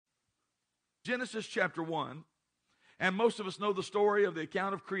Genesis chapter 1, and most of us know the story of the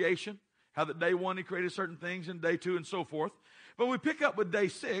account of creation, how that day 1 he created certain things, and day 2 and so forth. But we pick up with day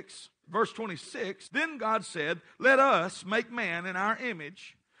 6, verse 26. Then God said, let us make man in our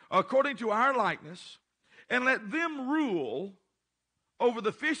image, according to our likeness, and let them rule over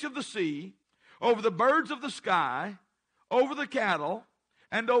the fish of the sea, over the birds of the sky, over the cattle,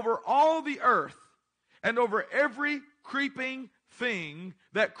 and over all the earth, and over every creeping thing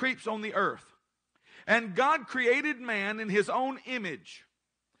that creeps on the earth. And God created man in his own image.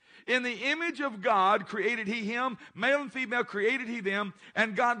 In the image of God created he him, male and female created he them,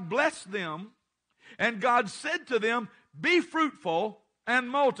 and God blessed them, and God said to them, be fruitful and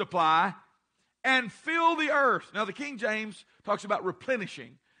multiply and fill the earth. Now the King James talks about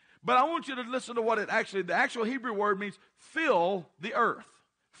replenishing, but I want you to listen to what the actual Hebrew word means: fill the earth.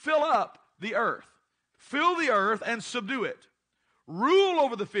 Fill up the earth. Fill the earth and subdue it. Rule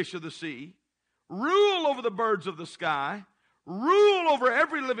over the fish of the sea. Rule over the birds of the sky. Rule over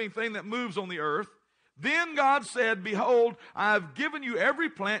every living thing that moves on the earth. Then God said, behold, I have given you every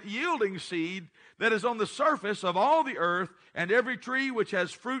plant yielding seed that is on the surface of all the earth, and every tree which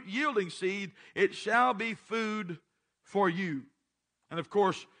has fruit yielding seed, it shall be food for you. And of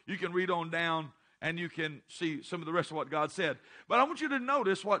course, you can read on down and you can see some of the rest of what God said. But I want you to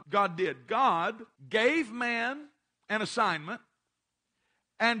notice what God did. God gave man an assignment,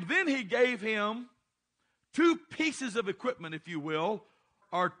 and then he gave him two pieces of equipment, if you will,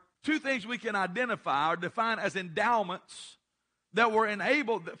 or two things we can identify or define as endowments that were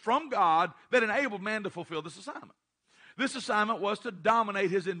enabled from God that enabled man to fulfill this assignment. This assignment was to dominate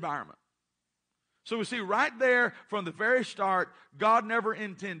his environment. So we see right there from the very start, God never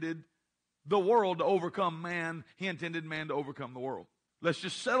intended the world to overcome man. He intended man to overcome the world. Let's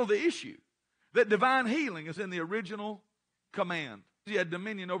just settle the issue that divine healing is in the original command. He had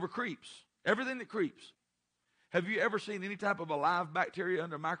dominion over creeps, everything that creeps. Have you ever seen any type of a live bacteria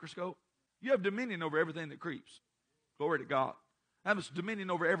under a microscope? You have dominion over everything that creeps. Glory to God. That has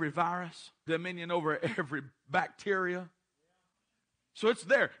dominion over every virus, dominion over every bacteria. So it's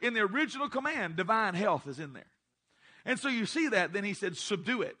there. In the original command, divine health is in there. And so you see that, then he said,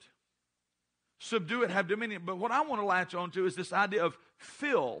 subdue it. Subdue it, have dominion. But what I want to latch on to is this idea of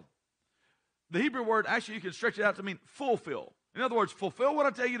fill. The Hebrew word, actually you can stretch it out to mean fulfill. In other words, fulfill what I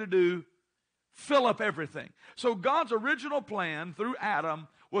tell you to do, fill up everything. So God's original plan through Adam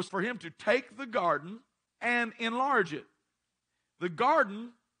was for him to take the garden and enlarge it. The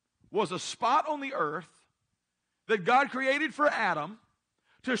garden was a spot on the earth that God created for Adam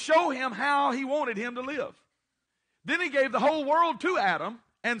to show him how he wanted him to live. Then he gave the whole world to Adam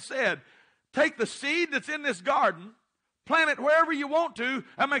and said, take the seed that's in this garden, plant it wherever you want to,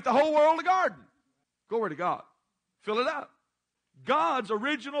 and make the whole world a garden. Glory to God. Fill it up. God's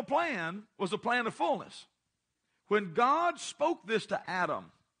original plan was a plan of fullness. When God spoke this to Adam,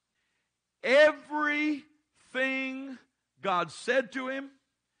 everything God said to him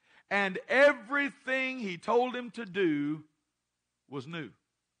and everything he told him to do was new.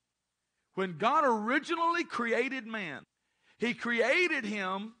 When God originally created man, he created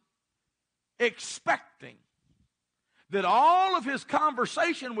him expecting that all of his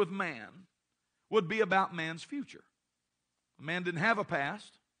conversation with man would be about man's future. Man didn't have a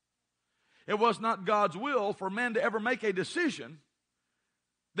past. It was not God's will for man to ever make a decision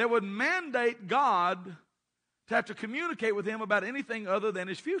that would mandate God to have to communicate with him about anything other than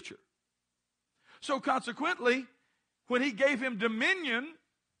his future. So consequently, when he gave him dominion,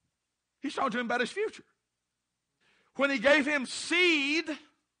 he's talking to him about his future. When he gave him seed,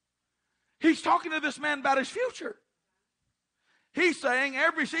 he's talking to this man about his future. He's saying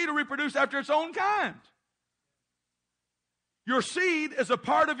every seed will reproduce after its own kind. Your seed is a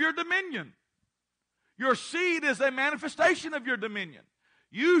part of your dominion. Your seed is a manifestation of your dominion.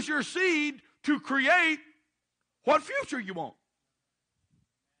 Use your seed to create what future you want.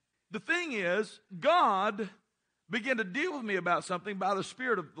 The thing is, God began to deal with me about something by the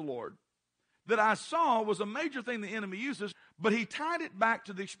Spirit of the Lord that I saw was a major thing the enemy uses, but he tied it back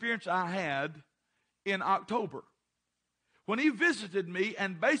to the experience I had in October when he visited me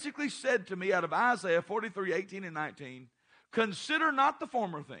and basically said to me out of Isaiah 43, 18 and 19, consider not the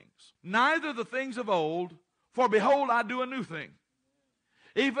former things, neither the things of old, for behold, I do a new thing.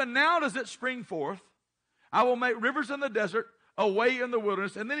 Even now does it spring forth. I will make rivers in the desert, a way in the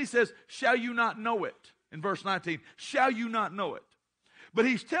wilderness. And then he says, shall you not know it? In verse 19, shall you not know it? But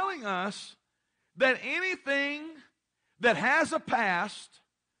he's telling us that anything that has a past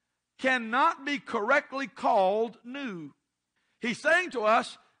cannot be correctly called new. He's saying to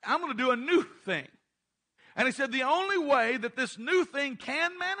us, I'm going to do a new thing. And he said the only way that this new thing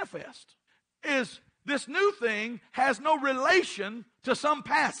can manifest is this new thing has no relation to some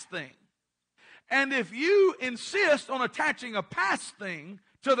past thing. And if you insist on attaching a past thing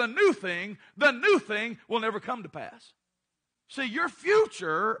to the new thing will never come to pass. See, your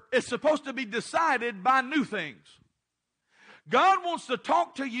future is supposed to be decided by new things. God wants to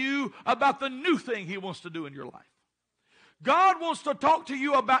talk to you about the new thing He wants to do in your life. God wants to talk to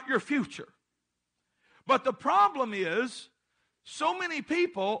you about your future. But the problem is, so many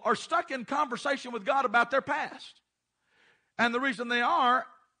people are stuck in conversation with God about their past. And the reason they are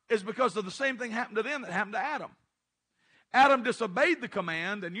is because of the same thing happened to them that happened to Adam. Adam disobeyed the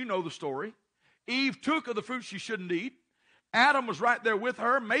command, and you know the story. Eve took of the fruit she shouldn't eat. Adam was right there with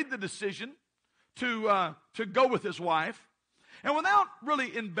her, made the decision to go with his wife. And without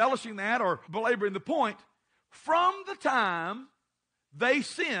really embellishing that or belaboring the point, from the time they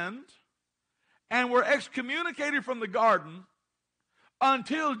sinned and were excommunicated from the garden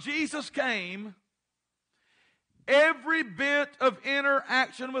until Jesus came, every bit of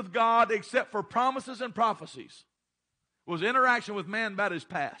interaction with God except for promises and prophecies was interaction with man about his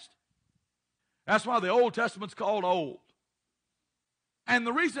past. That's why the Old Testament's called old. And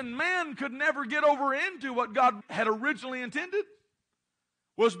the reason man could never get over into what God had originally intended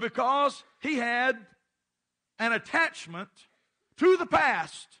was because he had an attachment to the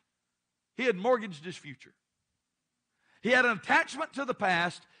past. He had mortgaged his future. He had an attachment to the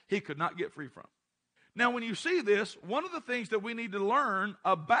past he could not get free from. Now, when you see this, one of the things that we need to learn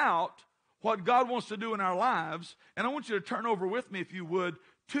about what God wants to do in our lives, and I want you to turn over with me, if you would,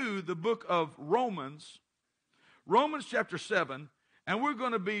 to the book of Romans, Romans chapter 7, and we're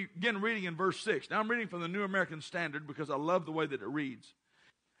going to begin reading in verse 6. Now, I'm reading from the New American Standard because I love the way that it reads.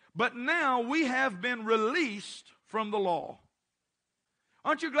 But now we have been released from the law.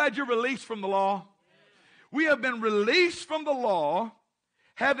 Aren't you glad you're released from the law? We have been released from the law,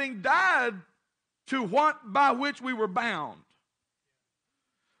 having died to what by which we were bound,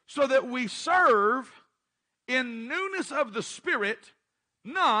 so that we serve in newness of the Spirit,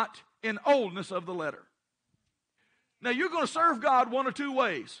 not in oldness of the letter. Now, you're going to serve God one of two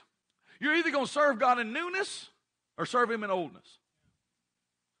ways. You're either going to serve God in newness or serve Him in oldness.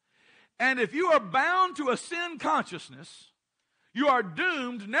 And if you are bound to a sin consciousness, you are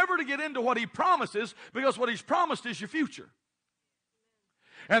doomed never to get into what He promises, because what He's promised is your future.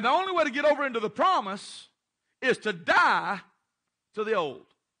 And the only way to get over into the promise is to die to the old.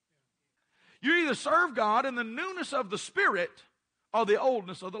 You either serve God in the newness of the Spirit or the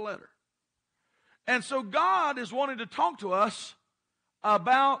oldness of the letter. And so God is wanting to talk to us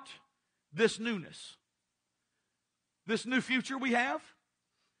about this newness, this new future we have,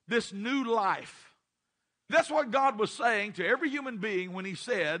 this new life. That's what God was saying to every human being when He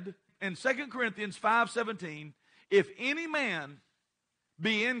said in 2 Corinthians 5:17, if any man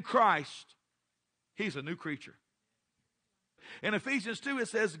be in Christ, he's a new creature. In Ephesians 2 it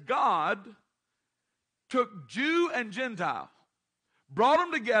says God took Jew and Gentile, brought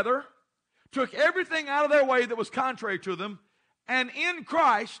them together, took everything out of their way that was contrary to them, and in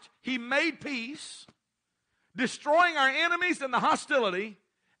Christ He made peace, destroying our enemies and the hostility,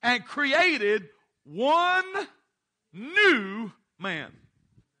 and created one new man.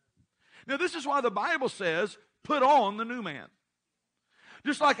 Now, this is why the Bible says, put on the new man.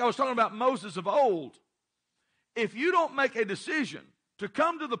 Just like I was talking about Moses of old, if you don't make a decision to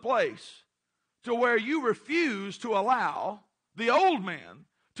come to the place to where you refuse to allow the old man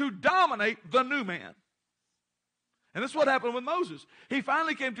to dominate the new man. And this is what happened with Moses. He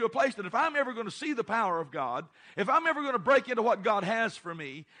finally came to a place that if I'm ever going to see the power of God, if I'm ever going to break into what God has for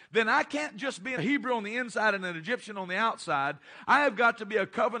me, then I can't just be a Hebrew on the inside and an Egyptian on the outside. I have got to be a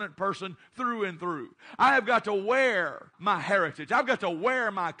covenant person through and through. I have got to wear my heritage. I've got to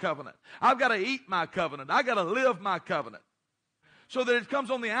wear my covenant. I've got to eat my covenant. I've got to live my covenant so that it comes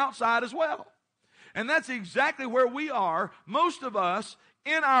on the outside as well. And that's exactly where we are. Most of us,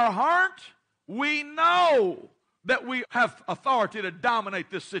 in our heart, we know that we have authority to dominate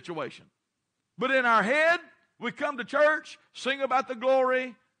this situation. But in our head, we come to church, sing about the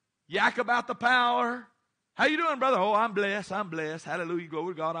glory, yak about the power. How you doing, brother? Oh, I'm blessed. I'm blessed. Hallelujah.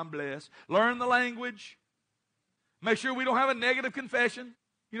 Glory to God. I'm blessed. Learn the language. Make sure we don't have a negative confession.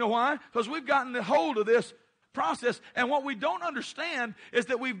 You know why? Because we've gotten a hold of this process, and what we don't understand is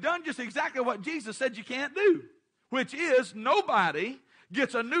that we've done just exactly what Jesus said you can't do, which is nobody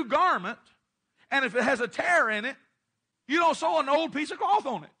gets a new garment, and if it has a tear in it, you don't sew an old piece of cloth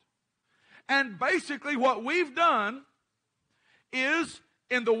on it. And basically what we've done is,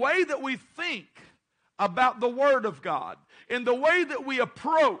 in the way that we think about the Word of God, in the way that we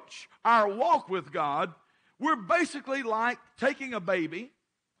approach our walk with God, we're basically like taking a baby,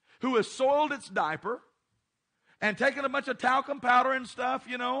 who has soiled its diaper and taken a bunch of talcum powder and stuff,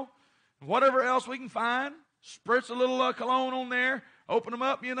 whatever else we can find, spritz a little cologne on there, open them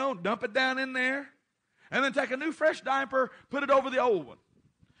up, dump it down in there, and then take a new fresh diaper, put it over the old one.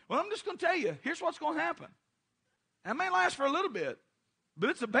 Well, I'm just going to tell you, here's what's going to happen. It may last for a little bit, but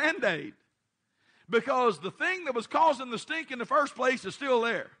it's a Band-Aid. Because the thing that was causing the stink in the first place is still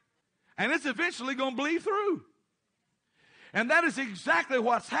there. And it's eventually going to bleed through. And that is exactly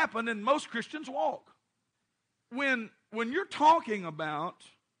what's happened in most Christians' walk. When you're talking about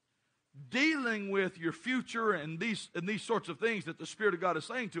dealing with your future and these sorts of things that the Spirit of God is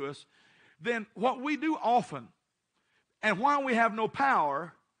saying to us, then what we do often, and why we have no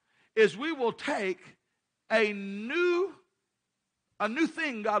power, is we will take a new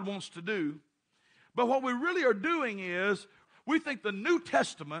thing God wants to do. But what we really are doing is we think the New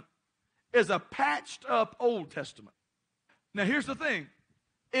Testament is a patched up Old Testament. Now here's the thing.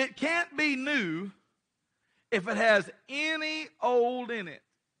 It can't be new if it has any old in it.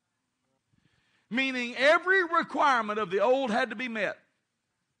 Meaning every requirement of the old had to be met.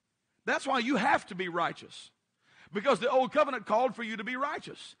 That's why you have to be righteous. Because the old covenant called for you to be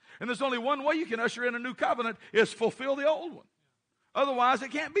righteous. And there's only one way you can usher in a new covenant is fulfill the old one. Otherwise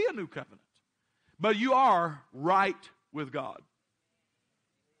it can't be a new covenant. But you are right with God.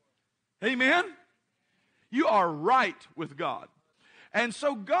 Amen? You are right with God. And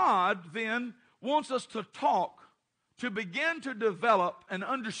so God then wants us to talk, to begin to develop an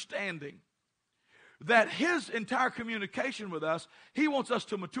understanding that His entire communication with us, He wants us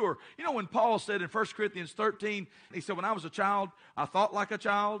to mature. When Paul said in 1 Corinthians 13, he said, when I was a child, I thought like a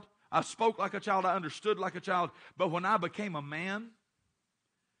child, I spoke like a child, I understood like a child, but when I became a man,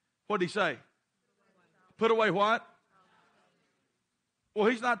 what did he say? Put away what? Well,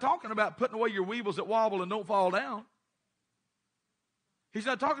 he's not talking about putting away your weebles that wobble and don't fall down. He's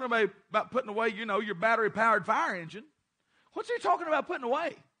not talking about putting away, your battery-powered fire engine. What's he talking about putting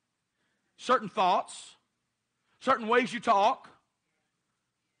away? Certain thoughts, certain ways you talk,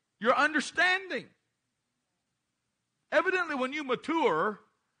 your understanding. Evidently, when you mature,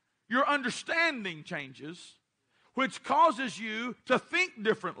 your understanding changes, which causes you to think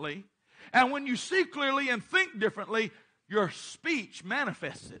differently. And when you see clearly and think differently, your speech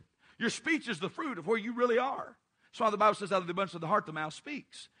manifests it. Your speech is the fruit of where you really are. That's why the Bible says out of the abundance of the heart, the mouth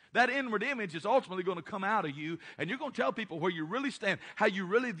speaks. That inward image is ultimately going to come out of you, and you're going to tell people where you really stand, how you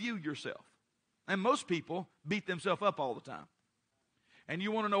really view yourself. And most people beat themselves up all the time. And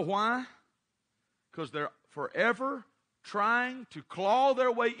you want to know why? Because they're forever trying to claw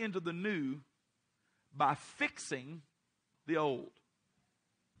their way into the new by fixing the old.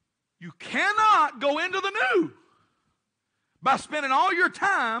 You cannot go into the new by spending all your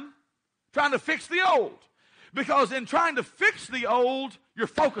time trying to fix the old. Because in trying to fix the old, you're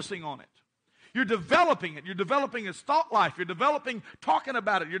focusing on it. You're developing it. You're developing its thought life. You're developing talking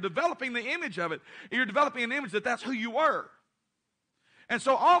about it. You're developing the image of it. You're developing an image that that's who you were. And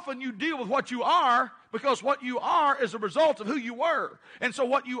so often you deal with what you are because what you are is a result of who you were. And so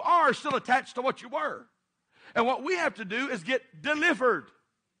what you are is still attached to what you were. And what we have to do is get delivered.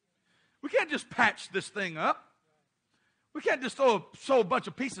 We can't just patch this thing up. We can't just sew a bunch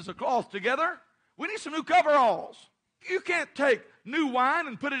of pieces of cloth together. We need some new coveralls. You can't take new wine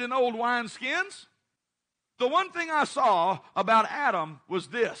and put it in old wine skins. The one thing I saw about Adam was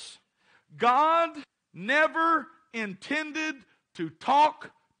this. God never intended to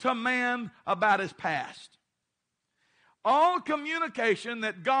talk to man about his past. All communication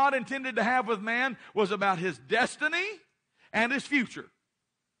that God intended to have with man was about his destiny and his future.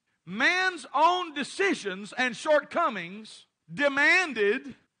 Man's own decisions and shortcomings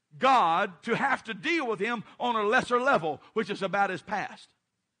demanded God to have to deal with him on a lesser level, which is about his past.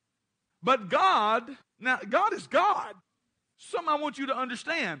 But God, now God is God. Something I want you to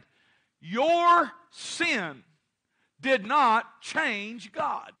understand. Your sin did not change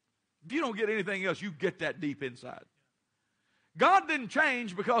God. If you don't get anything else, you get that deep inside. God didn't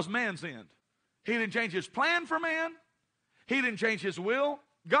change because man sinned. He didn't change his plan for man. He didn't change his will.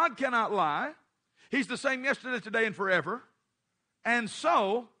 God cannot lie. He's the same yesterday, today, and forever. And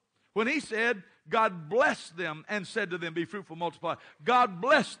so, when he said, God blessed them and said to them, be fruitful, multiply. God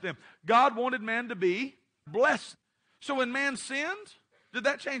blessed them. God wanted man to be blessed. So when man sinned, did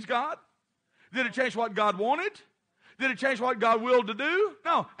that change God? Did it change what God wanted? Did it change what God willed to do?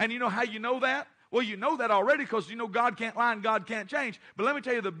 No. And you know how you know that? Well, you know that already because you know God can't lie and God can't change. But let me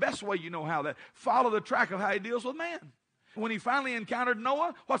tell you the best way you know how that. Follow the track of how he deals with man. When he finally encountered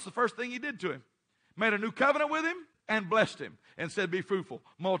Noah, what's the first thing he did to him? Made a new covenant with him and blessed him and said, be fruitful,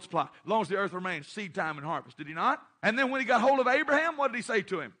 multiply, as long as the earth remains, seed time and harvest. Did he not? And then when he got hold of Abraham, what did he say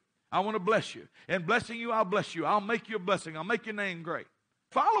to him? I want to bless you. And blessing you, I'll bless you. I'll make you a blessing. I'll make your name great.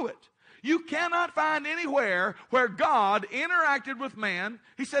 Follow it. You cannot find anywhere where God interacted with man.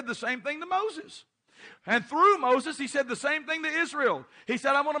 He said the same thing to Moses. And through Moses, he said the same thing to Israel. He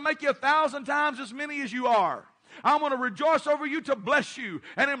said, I'm going to make you 1,000 times as many as you are. I'm going to rejoice over you to bless you.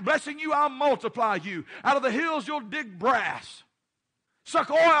 And in blessing you, I'll multiply you. Out of the hills, you'll dig brass.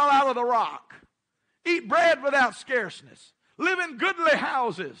 Suck oil out of the rock. Eat bread without scarceness. Live in goodly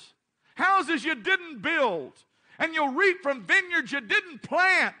houses. Houses you didn't build. And you'll reap from vineyards you didn't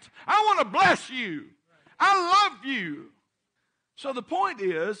plant. I want to bless you. I love you. So the point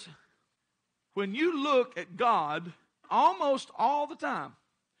is, when you look at God almost all the time,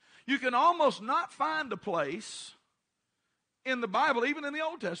 you can almost not find a place in the Bible, even in the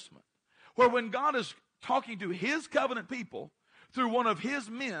Old Testament, where when God is talking to his covenant people through one of his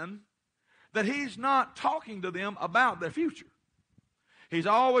men, that he's not talking to them about their future. He's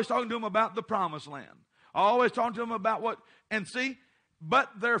always talking to them about the promised land. Always talking to them about what, and see, but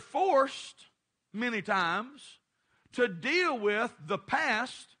they're forced many times to deal with the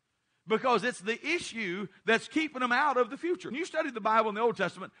past because it's the issue that's keeping them out of the future. When you study the Bible in the Old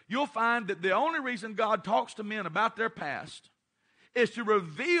Testament, you'll find that the only reason God talks to men about their past is to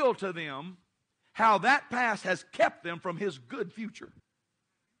reveal to them how that past has kept them from his good future.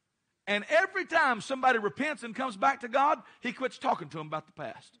 And every time somebody repents and comes back to God, he quits talking to them about the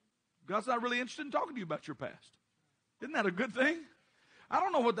past. God's not really interested in talking to you about your past. Isn't that a good thing? I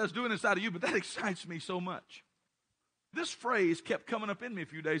don't know what that's doing inside of you, but that excites me so much. This phrase kept coming up in me a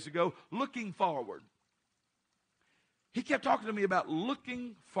few days ago, looking forward. He kept talking to me about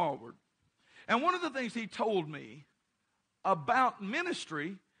looking forward. And one of the things he told me about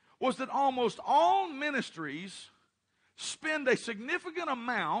ministry was that almost all ministries spend a significant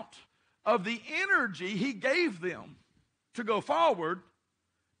amount of the energy he gave them to go forward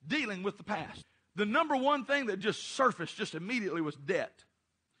dealing with the past. The number one thing that just surfaced just immediately was debt.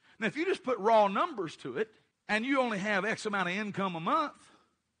 Now, if you just put raw numbers to it, and you only have X amount of income a month,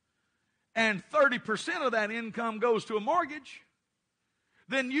 and 30% of that income goes to a mortgage,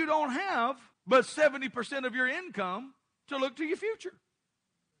 then you don't have but 70% of your income to look to your future.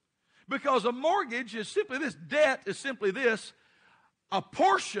 Because a mortgage is simply this, debt is simply this, a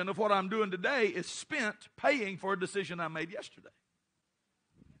portion of what I'm doing today is spent paying for a decision I made yesterday.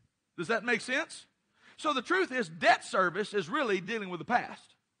 Does that make sense? So the truth is, debt service is really dealing with the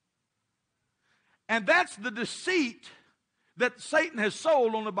past. And that's the deceit that Satan has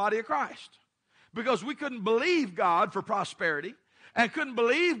sold on the body of Christ. Because we couldn't believe God for prosperity and couldn't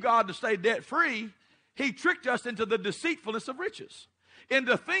believe God to stay debt-free, he tricked us into the deceitfulness of riches,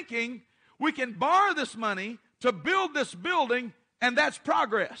 into thinking we can borrow this money to build this building and that's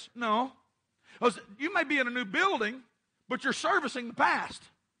progress. No. You may be in a new building, but you're servicing the past.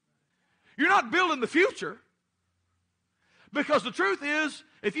 You're not building the future. Because the truth is,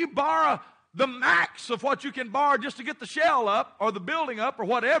 if you borrow the max of what you can borrow just to get the shell up or the building up or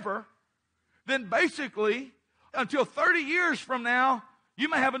whatever, then basically until 30 years from now, you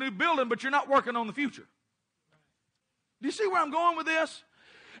may have a new building, but you're not working on the future. Do you see where I'm going with this?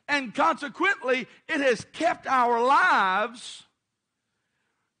 And consequently, it has kept our lives,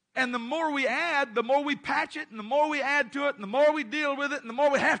 and the more we add, the more we patch it, and the more we add to it, and the more we deal with it, and the more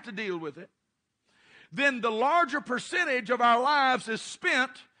we have to deal with it, then the larger percentage of our lives is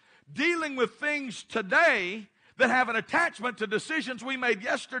spent dealing with things today that have an attachment to decisions we made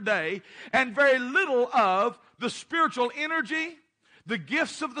yesterday, and very little of the spiritual energy, the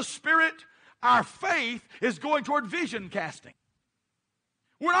gifts of the Spirit. Our faith is going toward vision casting.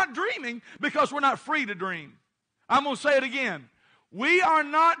 We're not dreaming because we're not free to dream. I'm going to say it again. We are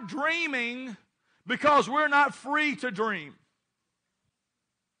not dreaming because we're not free to dream.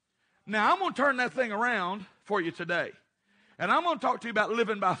 Now, I'm going to turn that thing around for you today. And I'm going to talk to you about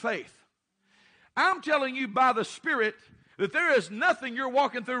living by faith. I'm telling you by the Spirit that there is nothing you're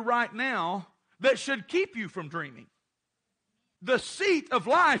walking through right now that should keep you from dreaming. The seat of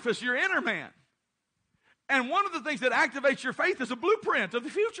life is your inner man. And one of the things that activates your faith is a blueprint of the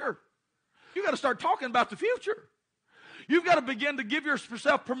future. You've got to start talking about the future. You've got to begin to give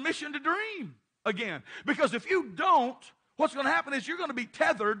yourself permission to dream again. Because if you don't, what's going to happen is you're going to be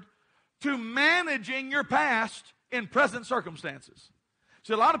tethered to managing your past in present circumstances.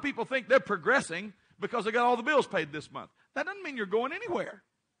 See, a lot of people think they're progressing because they got all the bills paid this month. That doesn't mean you're going anywhere.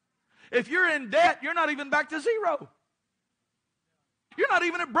 If you're in debt, you're not even back to zero. You're not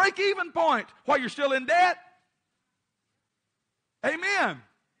even at break-even point while you're still in debt. Amen.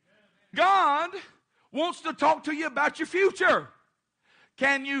 God wants to talk to you about your future.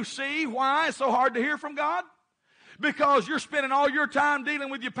 Can you see why it's so hard to hear from God? because you're spending all your time dealing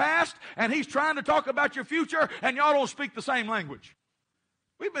with your past and he's trying to talk about your future and y'all don't speak the same language.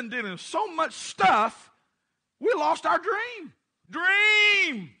 We've been dealing with so much stuff, we lost our dream.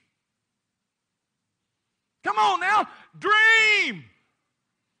 Dream. Come on now, dream.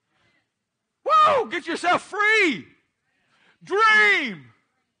 Whoa, get yourself free. Dream.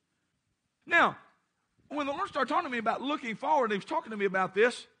 Now, when the Lord started talking to me about looking forward, he was talking to me about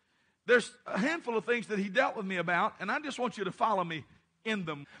this, there's a handful of things that he dealt with me about, and I just want you to follow me in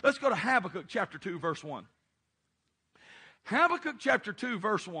them. Let's go to Habakkuk chapter 2, verse 1. Habakkuk chapter 2,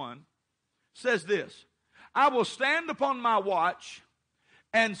 verse 1 says this, I will stand upon my watch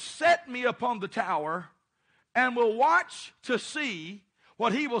and set me upon the tower and will watch to see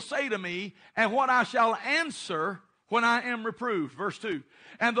what he will say to me and what I shall answer when I am reproved. Verse 2.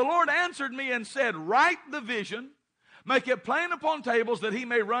 And the Lord answered me and said, write the vision, make it plain upon tables that he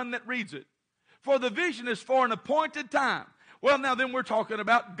may run that reads it. For the vision is for an appointed time. Well, now then we're talking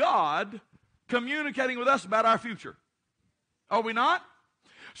about God communicating with us about our future. Are we not?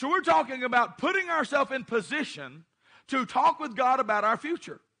 So we're talking about putting ourselves in position to talk with God about our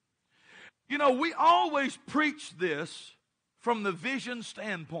future. You know, we always preach this from the vision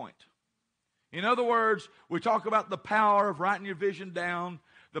standpoint. In other words, we talk about the power of writing your vision down,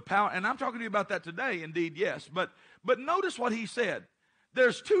 the power, and I'm talking to you about that today, indeed, yes. But notice what he said.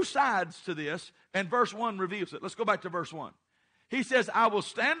 There's two sides to this, and verse 1 reveals it. Let's go back to verse 1. He says, I will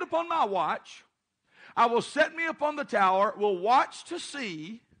stand upon my watch, I will set me upon the tower, will watch to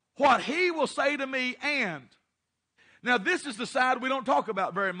see what he will say to me, and. Now this is the side we don't talk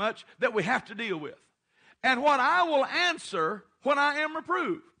about very much that we have to deal with. And what I will answer when I am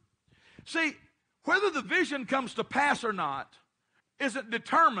reproved. See, whether the vision comes to pass or not isn't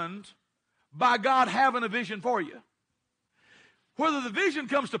determined by God having a vision for you. Whether the vision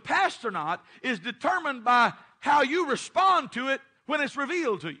comes to pass or not is determined by how you respond to it when it's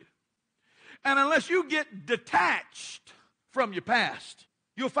revealed to you. And unless you get detached from your past,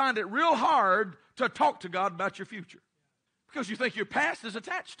 you'll find it real hard to talk to God about your future. Because you think your past is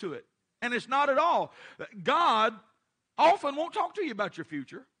attached to it. And it's not at all. God often won't talk to you about your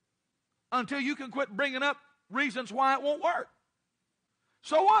future until you can quit bringing up reasons why it won't work.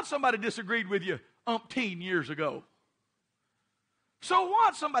 So what? Somebody disagreed with you umpteen years ago. So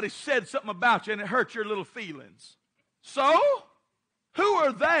what? Somebody said something about you and it hurt your little feelings. So who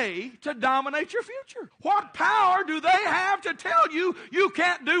are they to dominate your future? What power do they have to tell you you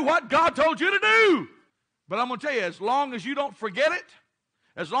can't do what God told you to do? But I'm going to tell you, as long as you don't forget it,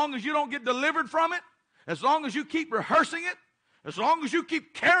 as long as you don't get delivered from it, as long as you keep rehearsing it, as long as you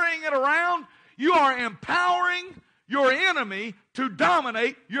keep carrying it around, you are empowering your enemy to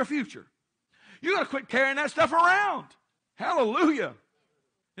dominate your future. You got to quit carrying that stuff around. Hallelujah.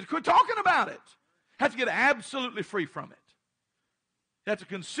 And quit talking about it. Have to get absolutely free from it. You have to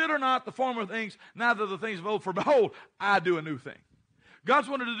consider not the former things, neither the things of old, for behold, I do a new thing. God's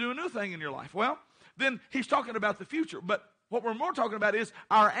wanted to do a new thing in your life. Well, then he's talking about the future. But what we're more talking about is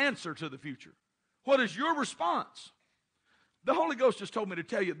our answer to the future. What is your response? The Holy Ghost just told me to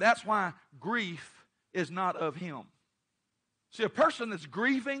tell you that's why grief is not of him. See, a person that's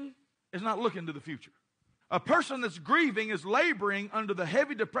grieving is not looking to the future. A person that's grieving is laboring under the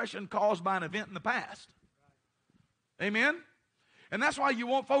heavy depression caused by an event in the past. Amen? And that's why you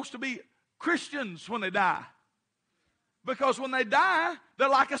want folks to be Christians when they die. Because when they die, they're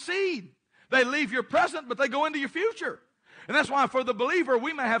like a seed. They leave your present, but they go into your future. And that's why for the believer,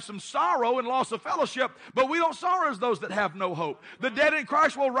 we may have some sorrow and loss of fellowship, but we don't sorrow as those that have no hope. The dead in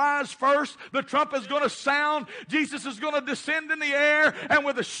Christ will rise first. The trumpet is going to sound. Jesus is going to descend in the air, and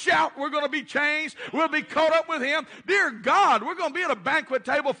with a shout, we're going to be changed. We'll be caught up with him. Dear God, we're going to be at a banquet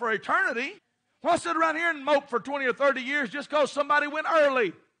table for eternity. Why sit around here and mope for 20 or 30 years just because somebody went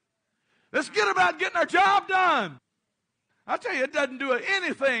early? Let's get about getting our job done. I tell you, it doesn't do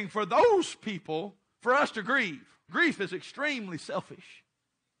anything for those people for us to grieve. Grief is extremely selfish.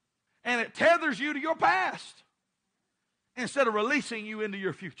 And it tethers you to your past instead of releasing you into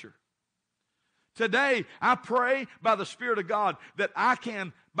your future. Today, I pray by the Spirit of God that I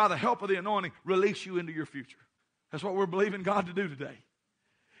can, by the help of the anointing, release you into your future. That's what we're believing God to do today.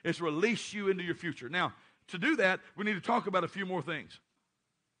 Is release you into your future. Now, to do that, we need to talk about a few more things.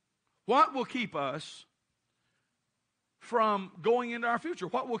 What will keep us from going into our future?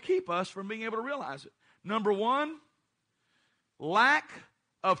 What will keep us from being able to realize it? Number one, lack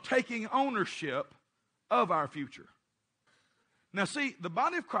of taking ownership of our future. Now see, the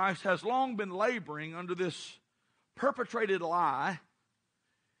body of Christ has long been laboring under this perpetrated lie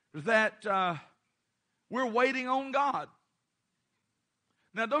that we're waiting on God.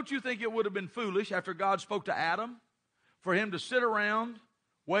 Now don't you think it would have been foolish after God spoke to Adam for him to sit around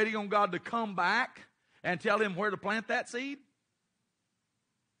waiting on God to come back and tell him where to plant that seed?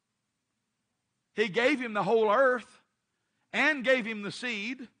 He gave him the whole earth and gave him the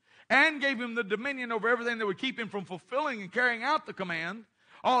seed and gave him the dominion over everything that would keep him from fulfilling and carrying out the command.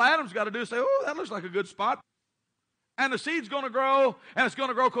 All Adam's got to do is say, oh, that looks like a good spot. And the seed's going to grow, and it's going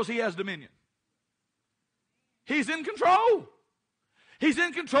to grow because he has dominion. He's in control. He's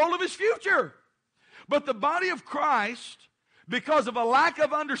in control of his future. But the body of Christ, because of a lack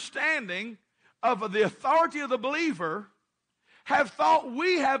of understanding of the authority of the believer, have thought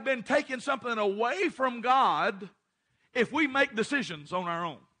we have been taking something away from God if we make decisions on our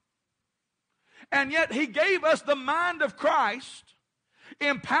own. And yet he gave us the mind of Christ,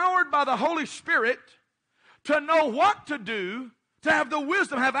 empowered by the Holy Spirit, to know what to do, to have the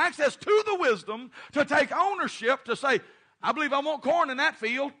wisdom, have access to the wisdom, to take ownership, to say, I believe I want corn in that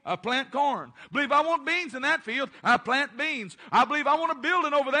field, I plant corn. I believe I want beans in that field, I plant beans. I believe I want a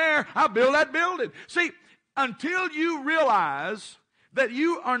building over there, I build that building. See, until you realize that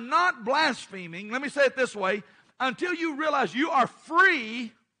you are not blaspheming, let me say it this way, until you realize you are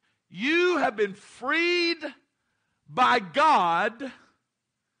free, you have been freed by God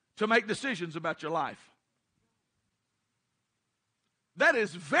to make decisions about your life. That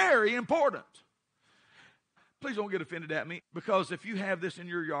is very important. Please don't get offended at me, because if you have this in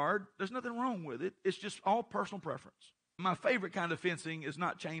your yard, there's nothing wrong with it. It's just all personal preference. My favorite kind of fencing is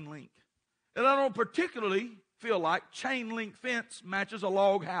not chain link. And I don't particularly feel like chain link fence matches a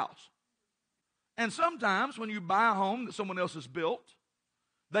log house. And sometimes when you buy a home that someone else has built,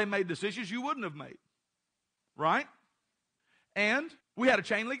 they made decisions you wouldn't have made. Right? And we had a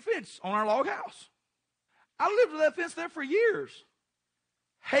chain link fence on our log house. I lived with that fence there for years.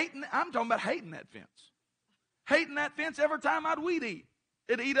 I'm talking about hating that fence. Hating that fence every time I'd weed eat.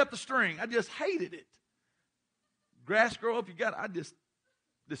 It'd eat up the string. I just hated it. Grass grow up, I just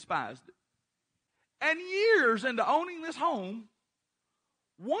despised it. And years into owning this home,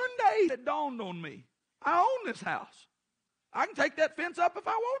 one day it dawned on me, I own this house. I can take that fence up if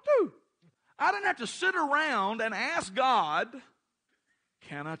I want to. I didn't have to sit around and ask God,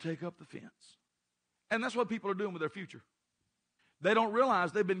 can I take up the fence? And that's what people are doing with their future. They don't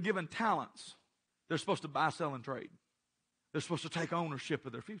realize they've been given talents. They're supposed to buy, sell, and trade. They're supposed to take ownership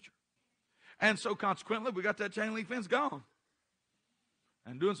of their future. And so consequently, we got that chain link fence gone.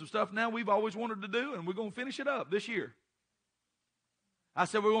 And doing some stuff now we've always wanted to do, and we're going to finish it up this year. I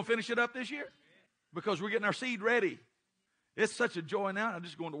said we're going to finish it up this year because we're getting our seed ready. It's such a joy now. I'm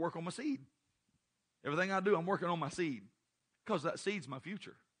just going to work on my seed. Everything I do, I'm working on my seed because that seed's my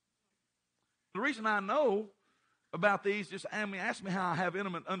future. The reason I know about these, just ask me how I have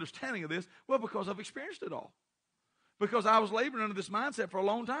intimate understanding of this. Well, because I've experienced it all. Because I was laboring under this mindset for a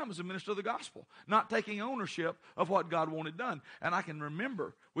long time as a minister of the gospel, not taking ownership of what God wanted done. And I can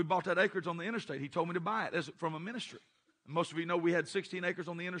remember we bought that acreage on the interstate. He told me to buy it from a ministry. And most of you know we had 16 acres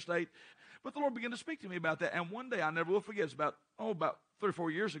on the interstate. But the Lord began to speak to me about that. And one day, I never will forget, it's about 3 or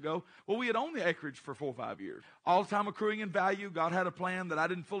 4 years ago, well, we had owned the acreage for 4 or 5 years. All the time accruing in value. God had a plan that I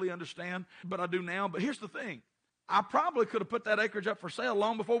didn't fully understand, but I do now. But here's the thing. I probably could have put that acreage up for sale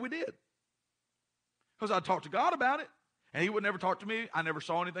long before we did. Because I talked to God about it, and he would never talk to me. I never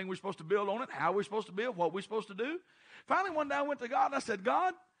saw anything we're supposed to build on it, how we're supposed to build, what we're supposed to do. Finally, one day I went to God, and I said,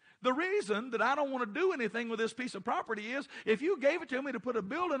 God, the reason that I don't want to do anything with this piece of property is if you gave it to me to put a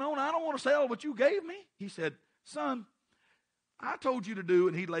building on, I don't want to sell what you gave me. He said, son, I told you to do,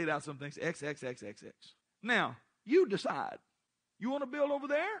 and he laid out some things, X, X, X, X, X. Now, you decide. You want to build over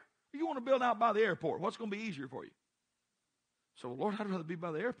there, or you want to build out by the airport? What's going to be easier for you? So, Lord, I'd rather be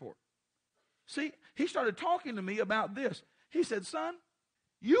by the airport. See, he started talking to me about this. He said, son,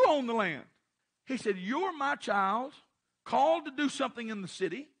 you own the land. He said, you're my child, called to do something in the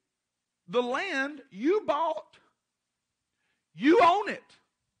city. The land you bought, you own it.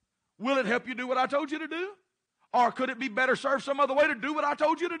 Will it help you do what I told you to do? Or could it be better served some other way to do what I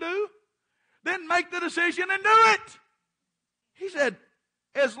told you to do? Then make the decision and do it. He said,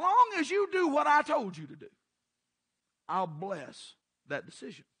 as long as you do what I told you to do, I'll bless that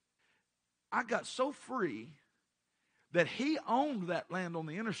decision. I got so free that he owned that land on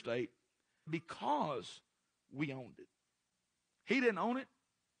the interstate because we owned it. He didn't own it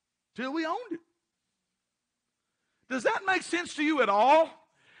till we owned it. Does that make sense to you at all?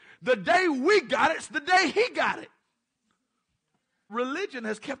 The day we got it's the day he got it. Religion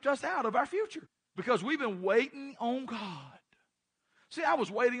has kept us out of our future because we've been waiting on God. See, I was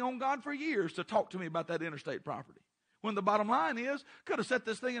waiting on God for years to talk to me about that interstate property. When the bottom line is, could have set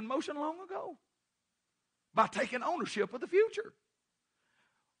this thing in motion long ago by taking ownership of the future.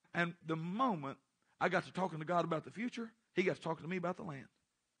 And the moment I got to talking to God about the future. He got to talking to me about the land.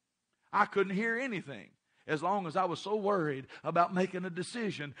 I couldn't hear anything as long as I was so worried about making a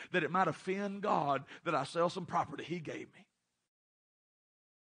decision that it might offend God that I sell some property He gave me.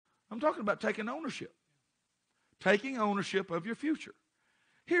 I'm talking about taking ownership. Taking ownership of your future.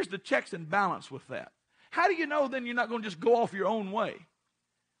 Here's the checks and balance with that. How do you know then you're not going to just go off your own way?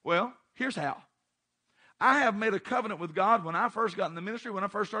 Well, here's how. I have made a covenant with God when I first got in the ministry, when I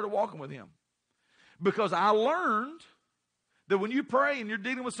first started walking with Him. Because I learned that when you pray and you're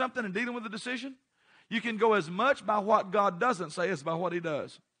dealing with something and dealing with a decision, you can go as much by what God doesn't say as by what He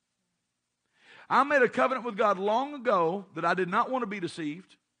does. I made a covenant with God long ago that I did not want to be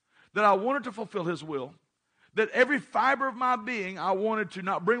deceived, that I wanted to fulfill His will, that every fiber of my being I wanted to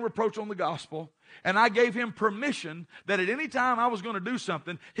not bring reproach on the gospel, and I gave Him permission that at any time I was going to do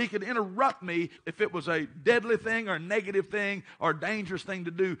something, He could interrupt me if it was a deadly thing or a negative thing or a dangerous thing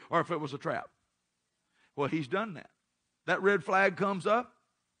to do or if it was a trap. Well, He's done that. That red flag comes up,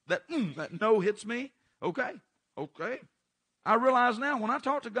 that no hits me. Okay. I realize now when I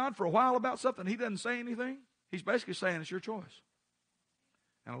talk to God for a while about something, He doesn't say anything. He's basically saying it's your choice.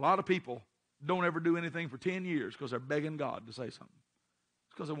 And a lot of people don't ever do anything for 10 years because they're begging God to say something.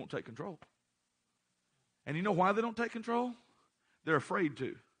 It's because they won't take control. And you know why they don't take control? They're afraid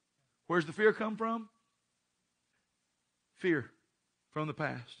to. Where's the fear come from? Fear from the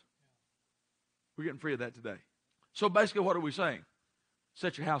past. We're getting free of that today. So basically what are we saying?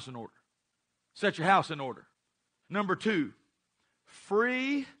 Set your house in order. Set your house in order. Number 2,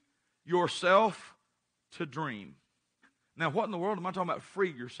 free yourself to dream. Now what in the world am I talking about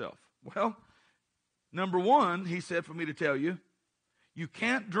free yourself? Well, number 1, He said for me to tell you, you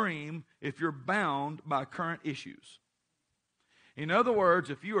can't dream if you're bound by current issues. In other words,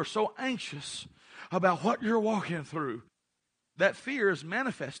 if you are so anxious about what you're walking through, that fear is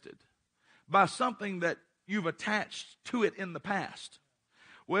manifested by something that you've attached to it in the past.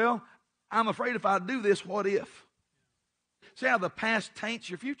 Well, I'm afraid if I do this, what if? See how the past taints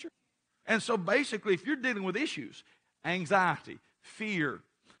your future? And so basically, if you're dealing with issues, anxiety, fear,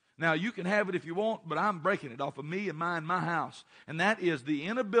 now you can have it if you want, but I'm breaking it off of me and my house. And that is the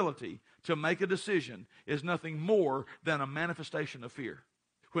inability to make a decision is nothing more than a manifestation of fear.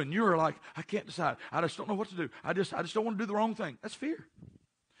 When you're like, I can't decide. I just don't know what to do. I just don't want to do the wrong thing. That's fear.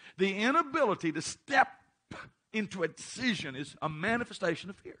 The inability to step into a decision is a manifestation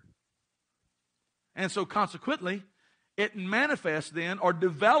of fear. And so consequently, it manifests then or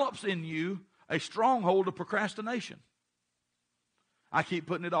develops in you a stronghold of procrastination. I keep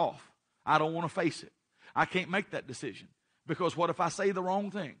putting it off. I don't want to face it. I can't make that decision. Because what if I say the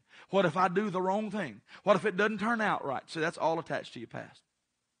wrong thing? What if I do the wrong thing? What if it doesn't turn out right? So that's all attached to your past.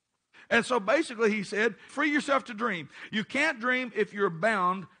 And so basically he said, free yourself to dream. You can't dream if you're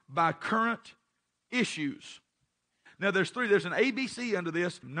bound by current issues. Now there's 3. There's an ABC under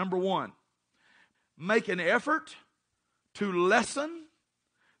this. Number 1, make an effort to lessen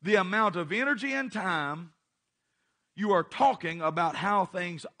the amount of energy and time you are talking about how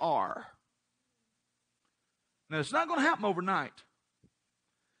things are. Now it's not going to happen overnight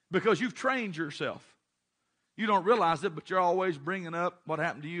because you've trained yourself. You don't realize it, but you're always bringing up what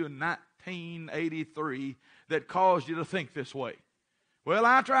happened to you in 1983 that caused you to think this way. Well,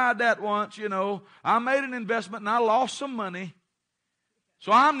 I tried that once, I made an investment and I lost some money.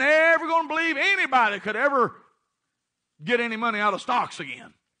 So I'm never going to believe anybody could ever get any money out of stocks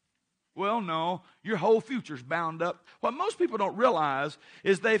again. Well, no, your whole future's bound up. What most people don't realize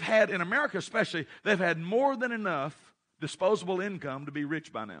is they've had, in America especially, they've had more than enough disposable income to be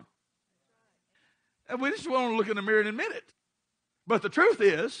rich by now. And we just want to look in the mirror and admit it. But the truth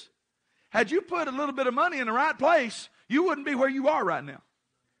is, had you put a little bit of money in the right place, you wouldn't be where you are right now.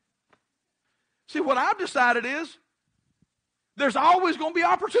 See, what I've decided is, there's always going to be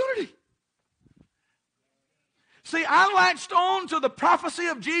opportunity. See, I latched on to the prophecy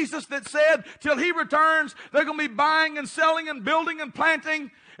of Jesus that said, till He returns, they're going to be buying and selling and building and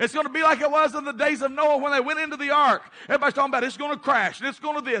planting. It's going to be like it was in the days of Noah when they went into the ark. Everybody's talking about it's going to crash, and it's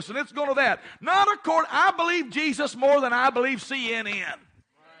going to this, and it's going to that. I believe Jesus more than I believe CNN.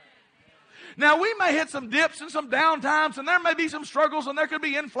 Now, we may hit some dips and some downtimes, and there may be some struggles, and there could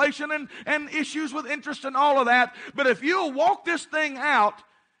be inflation and issues with interest and all of that. But if you'll walk this thing out,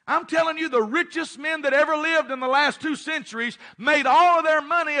 I'm telling you, the richest men that ever lived in the last 2 centuries made all of their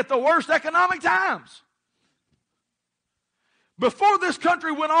money at the worst economic times. Before this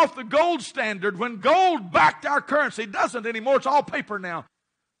country went off the gold standard, when gold backed our currency, it doesn't anymore, it's all paper now.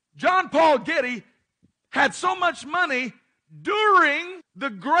 John Paul Getty had so much money during the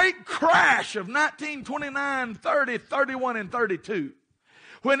great crash of 1929, 30, 31, and 32,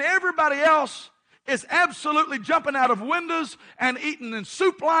 when everybody else is absolutely jumping out of windows and eating in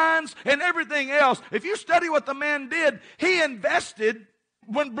soup lines and everything else. If you study what the man did, he invested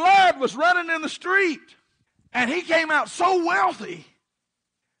when blood was running in the street. And he came out so wealthy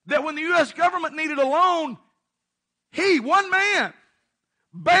that when the U.S. government needed a loan, he, one man,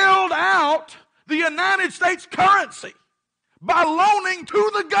 bailed out the United States currency by loaning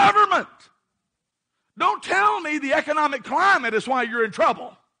to the government. Don't tell me the economic climate is why you're in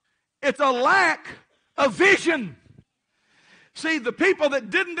trouble. It's a lack of vision. See, the people that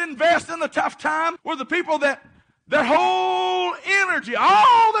didn't invest in the tough time were the people that their whole energy,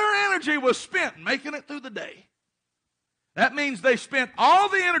 all their energy was spent making it through the day. That means they spent all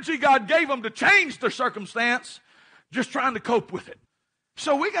the energy God gave them to change their circumstance just trying to cope with it.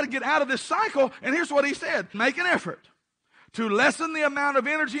 So we got to get out of this cycle, and here's what he said. Make an effort to lessen the amount of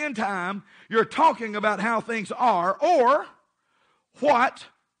energy and time you're talking about how things are or what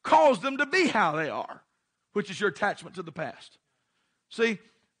caused them to be how they are, which is your attachment to the past. See,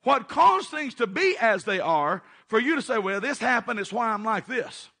 what caused things to be as they are, for you to say, well, this happened, it's why I'm like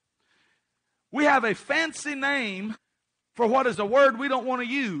this. We have a fancy name for what is a word we don't want to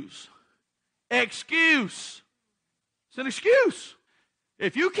use. Excuse. It's an excuse.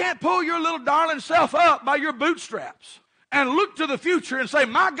 If you can't pull your little darling self up by your bootstraps and look to the future and say,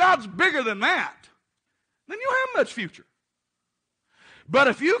 my God's bigger than that, then you have much future. But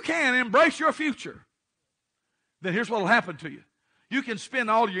if you can embrace your future, then here's what will happen to you. You can spend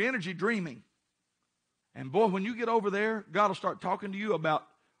all your energy dreaming. And boy, when you get over there, God will start talking to you about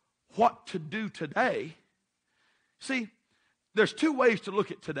what to do today. See, there's two ways to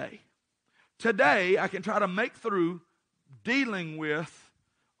look at today. Today, I can try to make through dealing with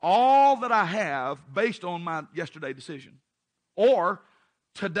all that I have based on my yesterday decision. Or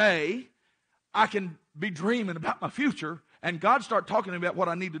today, I can be dreaming about my future and God start talking about what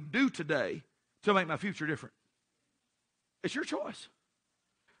I need to do today to make my future different. It's your choice.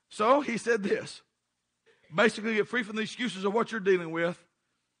 So he said this. Basically, get free from the excuses of what you're dealing with.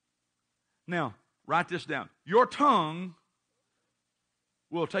 Now, write this down. Your tongue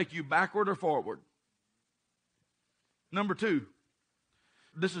will take you backward or forward. Number 2.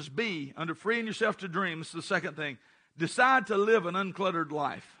 This is B, under freeing yourself to dream. This is the second thing. Decide to live an uncluttered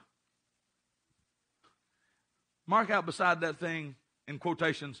life. Mark out beside that thing, in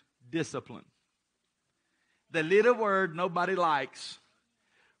quotations, discipline. The little word nobody likes,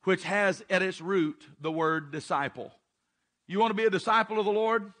 which has at its root the word disciple. You want to be a disciple of the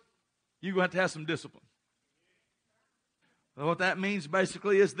Lord? You're going to have some discipline. What that means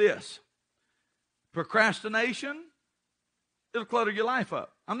basically is this. Procrastination, it'll clutter your life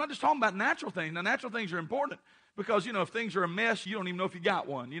up. I'm not just talking about natural things. Now, natural things are important because, if things are a mess, you don't even know if you got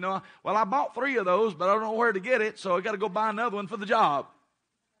one. Well, I bought 3 of those, but I don't know where to get it, so I got to go buy another one for the job.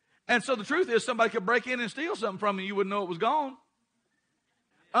 And so the truth is somebody could break in and steal something from you. You wouldn't know it was gone.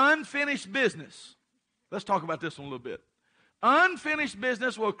 Unfinished business. Let's talk about this one a little bit. Unfinished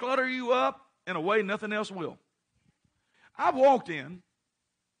business will clutter you up in a way nothing else will. I've walked in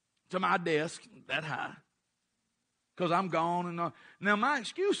to my desk that high because I'm gone. And now my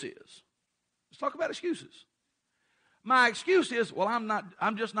excuse is, let's talk about excuses. My excuse is, well,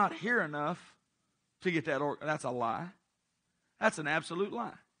 I'm just not here enough to get that order. That's a lie. That's an absolute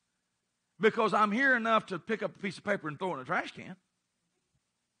lie. Because I'm here enough to pick up a piece of paper and throw it in a trash can.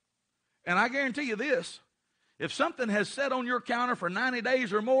 And I guarantee you this, if something has sat on your counter for 90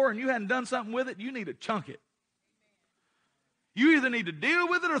 days or more and you hadn't done something with it, you need to chunk it. You either need to deal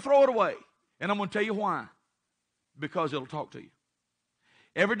with it or throw it away. And I'm going to tell you why. Because it'll talk to you.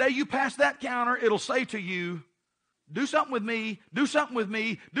 Every day you pass that counter, it'll say to you, do something with me, do something with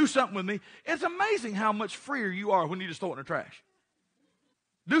me, do something with me. It's amazing how much freer you are when you just throw it in the trash.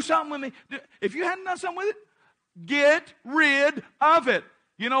 Do something with me. If you hadn't done something with it, get rid of it.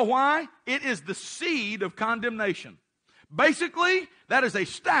 You know why? It is the seed of condemnation. Basically, that is a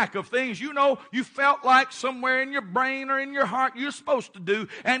stack of things you felt like somewhere in your brain or in your heart you're supposed to do,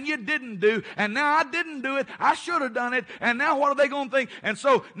 and you didn't do, and now I didn't do it, I should have done it, and now what are they going to think? And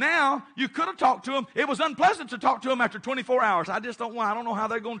so now you could have talked to them. It was unpleasant to talk to them after 24 hours. I don't know how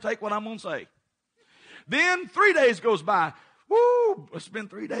they're going to take what I'm going to say. Then 3 days goes by. Woo, it's been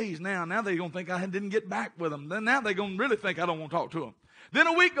 3 days now. Now they're going to think I didn't get back with them. Then now they're going to really think I don't want to talk to them. Then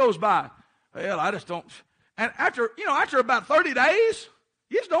a week goes by. Well, I just don't. And after about 30 days,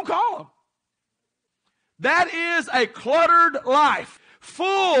 you just don't call them. That is a cluttered life,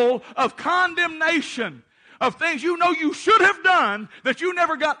 full of condemnation, of things you should have done that you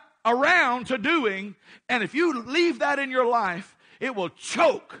never got around to doing. And if you leave that in your life, it will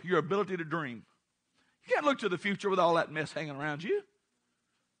choke your ability to dream. You can't look to the future with all that mess hanging around you.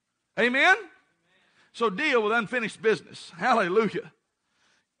 Amen? So deal with unfinished business. Hallelujah.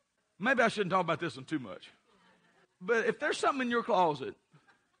 Maybe I shouldn't talk about this one too much. But if there's something in your closet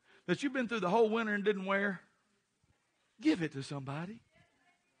that you've been through the whole winter and didn't wear, give it to somebody.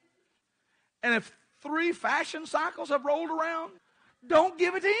 And if 3 fashion cycles have rolled around, don't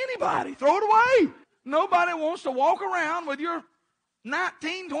give it to anybody. Throw it away. Nobody wants to walk around with your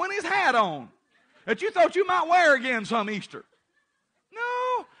 1920s hat on that you thought you might wear again some Easter.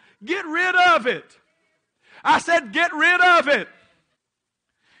 No, get rid of it. I said get rid of it.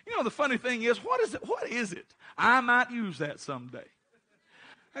 You know, the funny thing is, what is it? What is it? I might use that someday.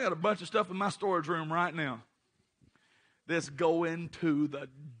 I got a bunch of stuff in my storage room right now that's going to the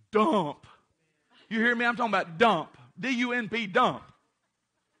dump. You hear me? I'm talking about dump. D-U-N-P, dump.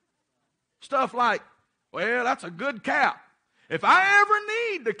 Stuff like, well, that's a good cap. If I ever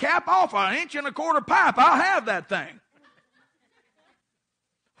need to cap off an 1.25 pipe, I'll have that thing.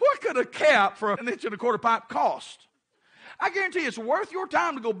 What could a cap for an 1.25 pipe cost? I guarantee it's worth your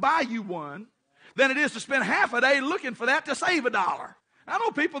time to go buy you one than it is to spend half a day looking for that to save $1. I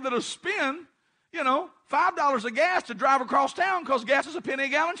know people that'll spend, $5 of gas to drive across town because gas is a penny a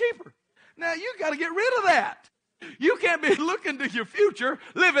gallon cheaper. Now, you got to get rid of that. You can't be looking to your future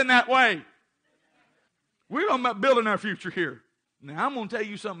living that way. We're talking about building our future here. Now, I'm going to tell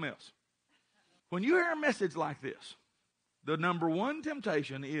you something else. When you hear a message like this, the number one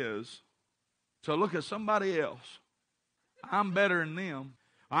temptation is to look at somebody else. I'm better than them.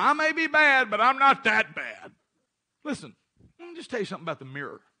 I may be bad, but I'm not that bad. Listen, let me just tell you something about the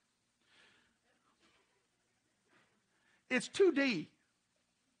mirror. It's 2D.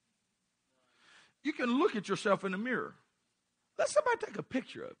 You can look at yourself in the mirror. Let somebody take a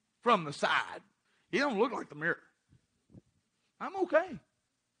picture of it from the side. You don't look like the mirror. I'm okay.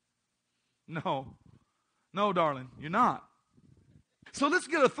 No, darling, you're not. So let's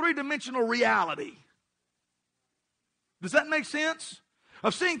get a 3-dimensional reality. Does that make sense?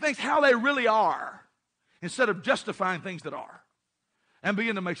 Of seeing things how they really are instead of justifying things that are, and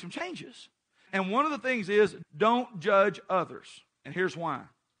begin to make some changes. And one of the things is, don't judge others. And here's why.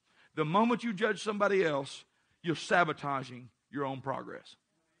 The moment you judge somebody else, you're sabotaging your own progress.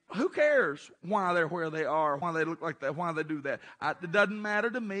 Who cares why they're where they are, why they look like that, why they do that? It doesn't matter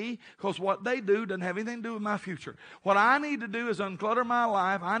to me, because what they do doesn't have anything to do with my future. What I need to do is unclutter my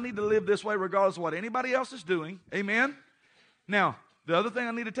life. I need to live this way regardless of what anybody else is doing. Amen? Now, the other thing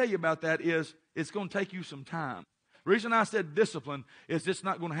I need to tell you about that is it's going to take you some time. The reason I said discipline is it's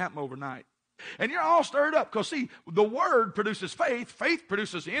not going to happen overnight. And you're all stirred up because, see, the Word produces faith. Faith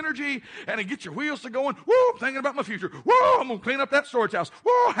produces energy, and it gets your wheels to going. Woo, I'm thinking about my future. Woo, I'm going to clean up that storage house.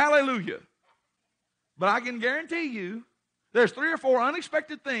 Woo, hallelujah. But I can guarantee you there's 3 or 4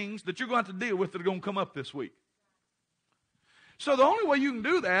 unexpected things that you're going to have to deal with that are going to come up this week. So the only way you can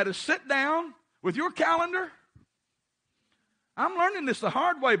do that is sit down with your calendar. I'm learning this the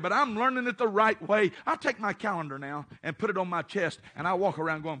hard way, but I'm learning it the right way. I take my calendar now and put it on my chest, and I walk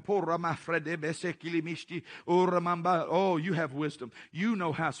around going, oh, you have wisdom. You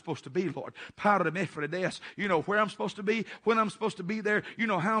know how it's supposed to be, Lord. You know where I'm supposed to be, when I'm supposed to be there. You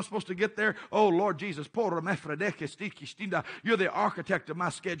know how I'm supposed to get there. Oh, Lord Jesus, you're the architect of my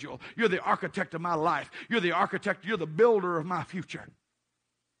schedule. You're the architect of my life. You're the architect. You're the builder of my future.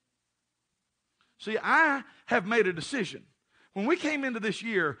 See, I have made a decision. When we came into this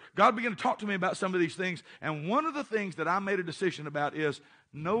year, God began to talk to me about some of these things, and one of the things that I made a decision about is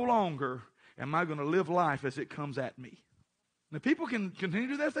no longer am I going to live life as it comes at me. Now, people can continue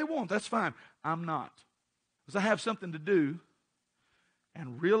to do that if they want. That's fine. I'm not. Because I have something to do,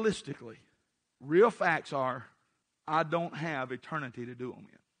 and realistically, real facts are I don't have eternity to do them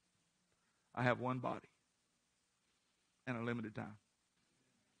in. I have one body and a limited time.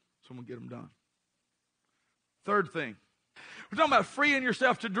 So I'm going to get them done. Third thing. We're talking about freeing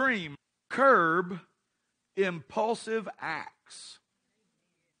yourself to dream. Curb impulsive acts.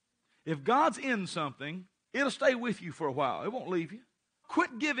 If God's in something, it'll stay with you for a while. It won't leave you.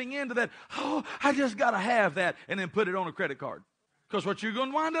 Quit giving in to that, oh, I just got to have that, and then put it on a credit card. Because what you're going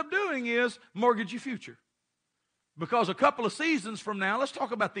to wind up doing is mortgage your future. Because a couple of seasons from now, let's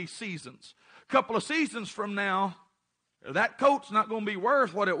talk about these seasons. A couple of seasons from now, that coat's not going to be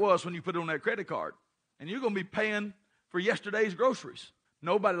worth what it was when you put it on that credit card. And you're going to be paying for yesterday's groceries.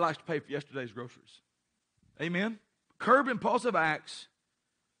 Nobody likes to pay for yesterday's groceries. Amen? Curb impulsive acts.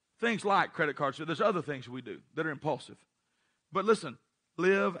 Things like credit cards. So there's other things we do that are impulsive. But listen,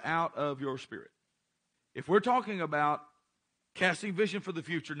 live out of your spirit. If we're talking about casting vision for the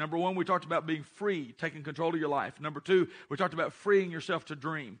future, number 1, we talked about being free, taking control of your life. Number 2, we talked about freeing yourself to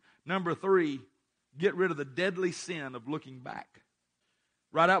dream. Number 3, get rid of the deadly sin of looking back.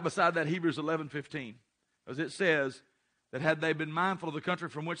 Right out beside that, Hebrews 11:15. As it says that had they been mindful of the country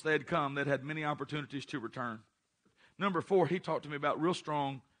from which they had come, they'd had many opportunities to return. Number 4, he talked to me about real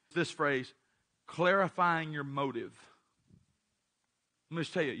strong, this phrase, clarifying your motive. Let me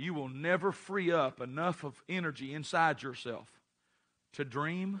just tell you, you will never free up enough of energy inside yourself to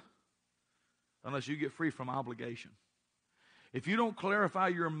dream unless you get free from obligation. If you don't clarify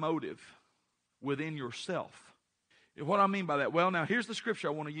your motive within yourself, what I mean by that? Well, now here's the scripture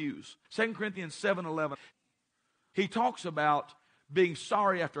I want to use. 2 Corinthians 7:11. He talks about being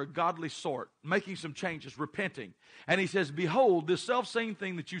sorry after a godly sort, making some changes, repenting. And he says, behold, this self-same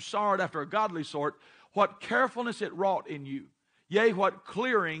thing that you sorrowed after a godly sort, what carefulness it wrought in you. Yea, what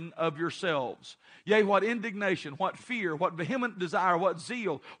clearing of yourselves. Yea, what indignation, what fear, what vehement desire, what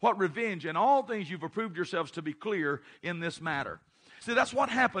zeal, what revenge, and all things you've approved yourselves to be clear in this matter. See, that's what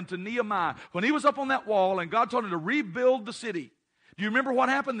happened to Nehemiah. When he was up on that wall and God told him to rebuild the city, do you remember what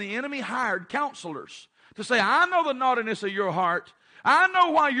happened? The enemy hired counselors to say, I know the naughtiness of your heart. I know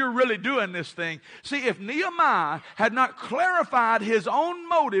why you're really doing this thing. See, if Nehemiah had not clarified his own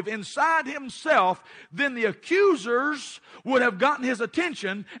motive inside himself, then the accusers would have gotten his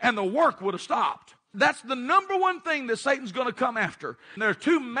attention and the work would have stopped. That's the number one thing that Satan's going to come after. And there are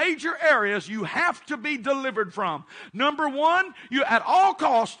 2 major areas you have to be delivered from. Number 1, you at all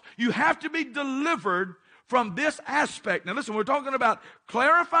costs, you have to be delivered from this aspect. Now listen, we're talking about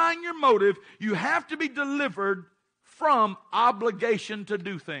clarifying your motive. You have to be delivered from obligation to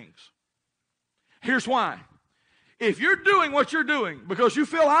do things. Here's why. If you're doing what you're doing because you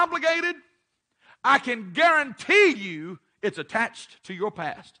feel obligated, I can guarantee you it's attached to your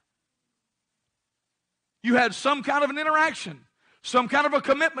past. You had some kind of an interaction, some kind of a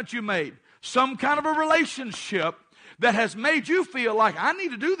commitment you made, some kind of a relationship that has made you feel like I need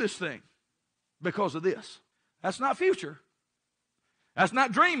to do this thing because of this. That's not future. That's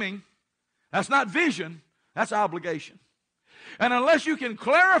not dreaming. That's not vision. That's obligation. And unless you can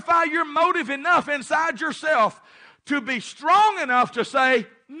clarify your motive enough inside yourself to be strong enough to say,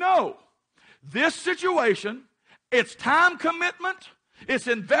 no, this situation, its time commitment, its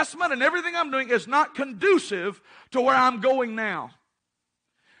investment, and everything I'm doing is not conducive to where I'm going now.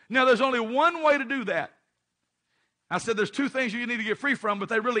 Now, there's only one way to do that. I said there's 2 things you need to get free from, but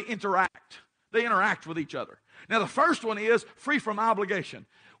they really interact. They interact with each other. Now, the first one is free from obligation.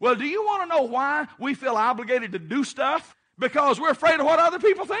 Well, do you want to know why we feel obligated to do stuff? Because we're afraid of what other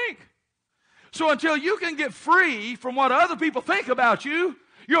people think. So until you can get free from what other people think about you,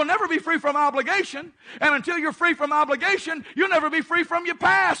 you'll never be free from obligation. And until you're free from obligation, you'll never be free from your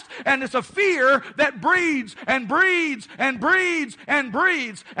past. And it's a fear that breeds and breeds and breeds and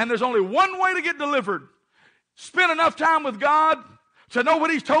breeds. And there's only one way to get delivered. Spend enough time with God to know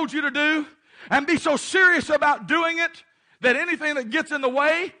what He's told you to do and be so serious about doing it that anything that gets in the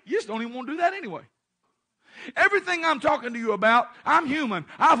way, you just don't even want to do that anyway. Everything I'm talking to you about, I'm human.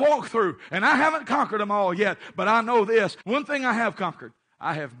 I've walked through, and I haven't conquered them all yet. But I know this. One thing I have conquered.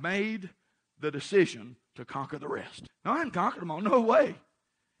 I have made the decision to conquer the rest. Now, I haven't conquered them all. No way.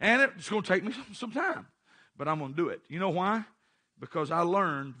 And it's going to take me some time. But I'm going to do it. You know why? Because I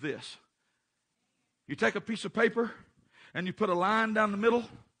learned this. You take a piece of paper, and you put a line down the middle.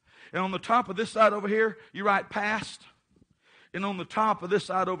 And on the top of this side over here, you write past. And on the top of this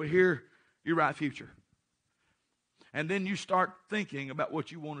side over here, you write future. And then you start thinking about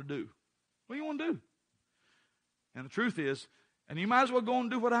what you want to do. What do you want to do? And the truth is, and you might as well go and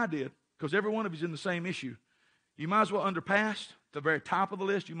do what I did, because every one of you is in the same issue. You might as well, under past, at the very top of the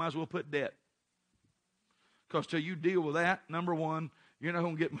list, you might as well put debt. Because till you deal with that, number one, you're not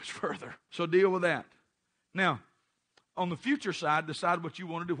going to get much further. So deal with that. Now, on the future side, decide what you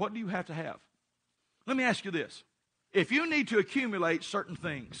want to do. What do you have to have? Let me ask you this. If you need to accumulate certain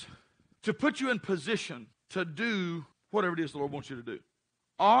things to put you in position to do whatever it is the Lord wants you to do,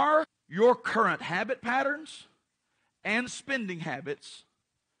 are your current habit patterns and spending habits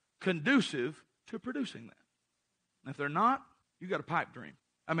conducive to producing that? And if they're not, you got a pipe dream.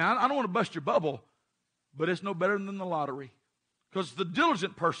 I mean, I don't want to bust your bubble, but it's no better than the lottery. Because it's the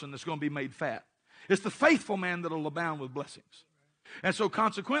diligent person that's going to be made fat. It's the faithful man that will abound with blessings. And so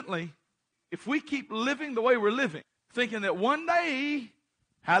consequently, if we keep living the way we're living, thinking that one day,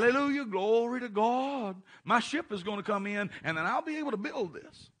 hallelujah, glory to God, my ship is going to come in and then I'll be able to build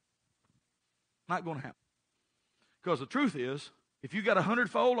this. Not going to happen. Because the truth is, if you got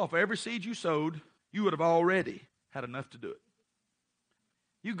 100-fold off of every seed you sowed, you would have already had enough to do it.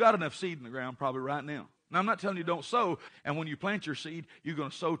 You got enough seed in the ground probably right now. Now, I'm not telling you don't sow, and when you plant your seed, you're going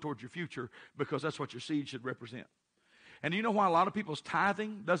to sow towards your future because that's what your seed should represent. And do you know why a lot of people's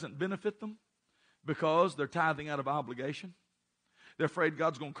tithing doesn't benefit them? Because they're tithing out of obligation. They're afraid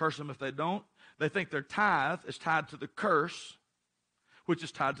God's going to curse them if they don't. They think their tithe is tied to the curse, which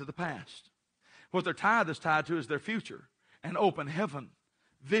is tied to the past. What their tithe is tied to is their future, an open heaven,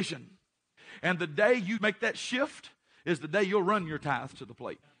 vision. And the day you make that shift is the day you'll run your tithe to the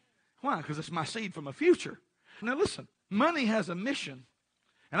plate. Why? Because it's my seed from a future. Now listen, money has a mission.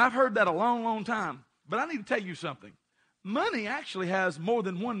 And I've heard that a long, long time. But I need to tell you something. Money actually has more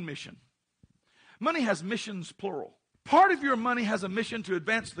than one mission. Money has missions plural. Part of your money has a mission to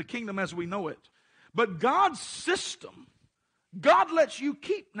advance the kingdom as we know it. But God's system, God lets you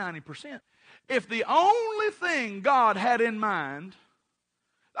keep 90%. If the only thing God had in mind,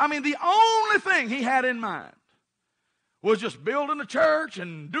 the only thing he had in mind was just building a church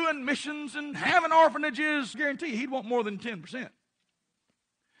and doing missions and having orphanages, guarantee you he'd want more than 10%.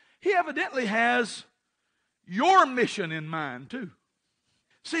 He evidently has your mission in mind too.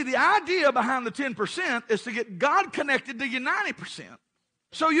 See, the idea behind the 10% is to get God connected to your 90%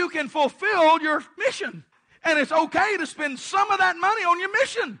 so you can fulfill your mission. And it's okay to spend some of that money on your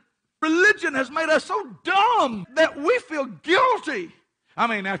mission. Religion has made us so dumb that we feel guilty.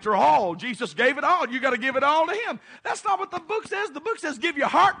 After all, Jesus gave it all. You got to give it all to him. That's not what the book says. The book says give your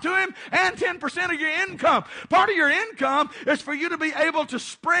heart to him and 10% of your income. Part of your income is for you to be able to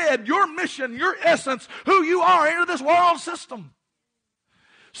spread your mission, your essence, who you are into this world system.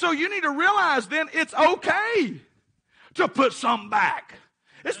 So you need to realize then it's okay to put some back.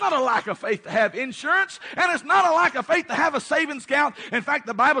 It's not a lack of faith to have insurance, and it's not a lack of faith to have a savings account. In fact,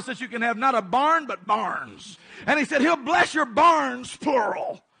 the Bible says you can have not a barn, but barns. And he said he'll bless your barns,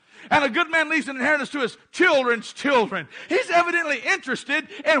 plural. And a good man leaves an inheritance to his children's children. He's evidently interested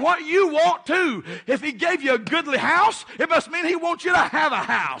in what you want too. If he gave you a goodly house, it must mean he wants you to have a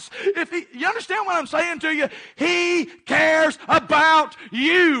house. You understand what I'm saying to you? He cares about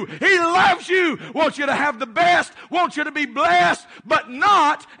you. He loves you, wants you to have the best, wants you to be blessed, but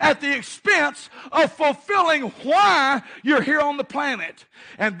not at the expense of fulfilling why you're here on the planet.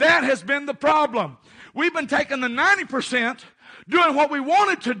 And that has been the problem. We've been taking the 90%, doing what we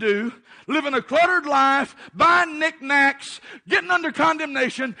wanted to do, living a cluttered life, buying knickknacks, getting under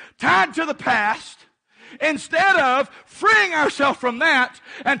condemnation, tied to the past, instead of freeing ourselves from that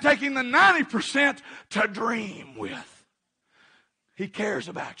and taking the 90% to dream with. He cares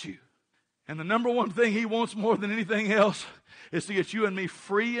about you. And the number one thing he wants more than anything else is to get you and me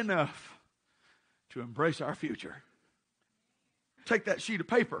free enough to embrace our future. Take that sheet of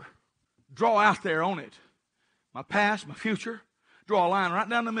paper, draw out there on it my past, my future, draw a line right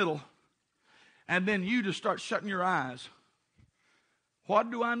down the middle, and then you just start shutting your eyes.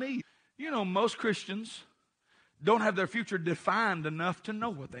 What do I need? Most Christians don't have their future defined enough to know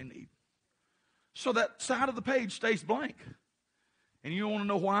what they need. So that side of the page stays blank. And you want to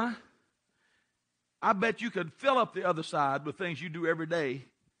know why? I bet you could fill up the other side with things you do every day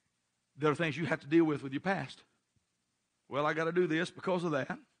that are things you have to deal with your past. Well, I got to do this because of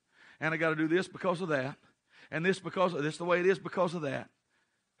that, and I got to do this because of that, and this because of this, the way it is because of that.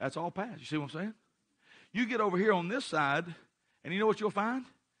 That's all past. You see what I'm saying? You get over here on this side, and you know what you'll find?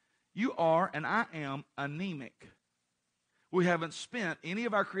 You are, and I am, anemic. We haven't spent any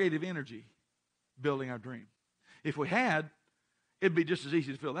of our creative energy building our dream. If we had, it'd be just as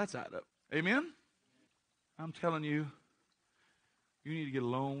easy to fill that side up. Amen? I'm telling you, you need to get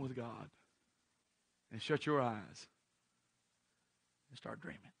alone with God and shut your eyes and start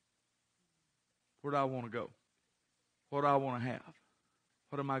dreaming. Where do I want to go? What do I want to have?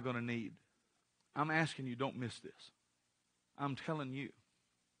 What am I going to need? I'm asking you, don't miss this. I'm telling you,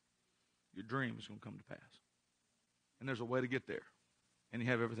 your dream is going to come to pass. And there's a way to get there. And you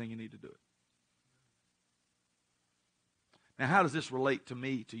have everything you need to do it. Now, how does this relate to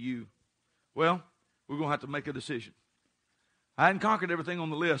me, to you? Well, we're going to have to make a decision. I hadn't conquered everything on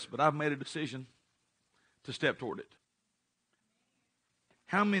the list, but I've made a decision to step toward it.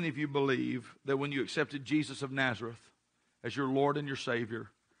 How many of you believe that when you accepted Jesus of Nazareth as your Lord and your Savior,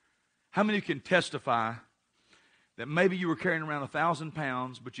 how many can testify that maybe you were carrying around 1,000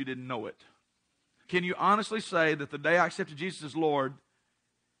 pounds, but you didn't know it? Can you honestly say that the day I accepted Jesus as Lord,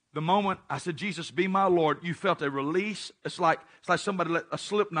 the moment I said, Jesus, be my Lord, you felt a release? It's like somebody let a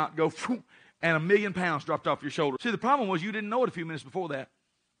slip knot go, and 1,000,000 pounds dropped off your shoulder. See, the problem was you didn't know it a few minutes before that.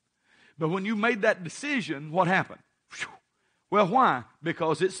 But when you made that decision, what happened? Well, why?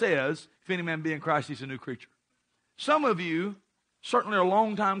 Because it says, if any man be in Christ, he's a new creature. Some of you certainly are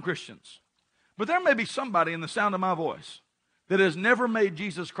long-time Christians. But there may be somebody in the sound of my voice that has never made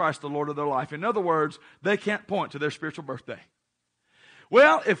Jesus Christ the Lord of their life. In other words, they can't point to their spiritual birthday.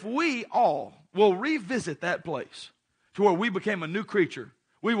 Well, if we all will revisit that place to where we became a new creature,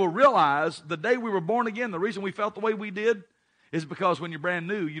 we will realize the day we were born again, the reason we felt the way we did is because when you're brand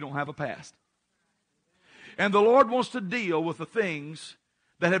new, you don't have a past. And the Lord wants to deal with the things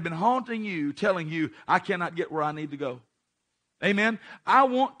that have been haunting you, telling you, I cannot get where I need to go. Amen? I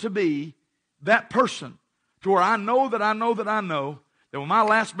want to be that person to where I know that I know that I know that when my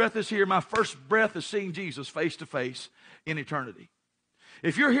last breath is here, my first breath is seeing Jesus face to face in eternity.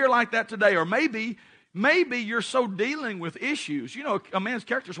 If you're here like that today, or maybe you're so dealing with issues. You know, a man's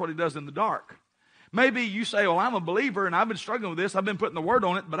character is what he does in the dark. Maybe you say, well, I'm a believer and I've been struggling with this. I've been putting the word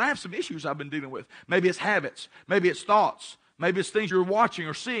on it, but I have some issues I've been dealing with. Maybe it's habits. Maybe it's thoughts. Maybe it's things you're watching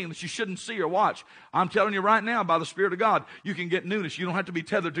or seeing that you shouldn't see or watch. I'm telling you right now, by the Spirit of God, you can get newness. You don't have to be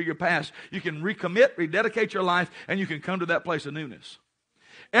tethered to your past. You can recommit, rededicate your life, and you can come to that place of newness.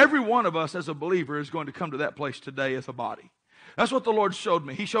 Every one of us as a believer is going to come to that place today as a body. That's what the Lord showed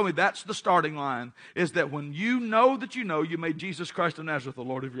me. He showed me that's the starting line, is that when you know that you know, you made Jesus Christ of Nazareth the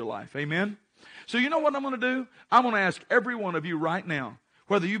Lord of your life. Amen? So you know what I'm going to do? I'm going to ask every one of you right now,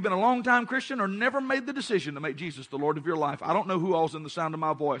 whether you've been a long-time Christian or never made the decision to make Jesus the Lord of your life. I don't know who all's in the sound of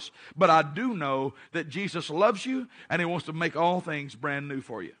my voice, but I do know that Jesus loves you and He wants to make all things brand new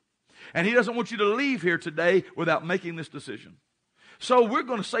for you. And He doesn't want you to leave here today without making this decision. So we're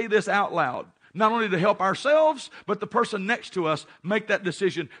going to say this out loud, not only to help ourselves, but the person next to us make that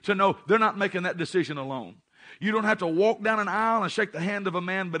decision to know they're not making that decision alone. You don't have to walk down an aisle and shake the hand of a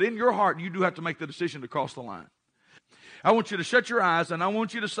man, but in your heart, you do have to make the decision to cross the line. I want you to shut your eyes, and I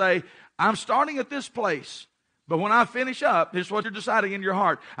want you to say, I'm starting at this place, but when I finish up, here's what you're deciding in your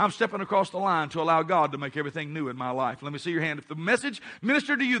heart. I'm stepping across the line to allow God to make everything new in my life. Let me see your hand. If the message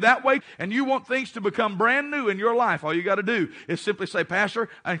ministered to you that way, and you want things to become brand new in your life, all you got to do is simply say, Pastor,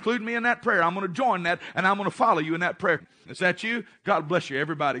 include me in that prayer. I'm going to join that, and I'm going to follow you in that prayer. Is that you? God bless you,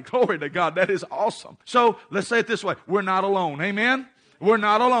 everybody. Glory to God. That is awesome. So let's say it this way. We're not alone. Amen? We're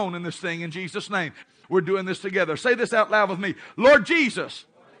not alone in this thing in Jesus' name. We're doing this together. Say this out loud with me. Lord Jesus,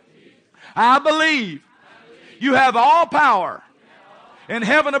 I believe you have all power in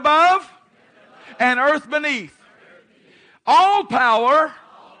heaven above and earth beneath. All power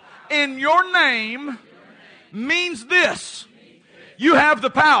in your name means this. You have the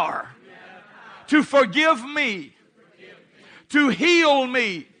power to forgive me, to heal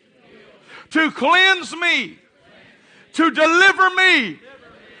me, to cleanse me, to deliver me.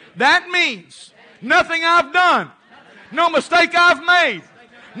 That means nothing I've done, no mistake I've made,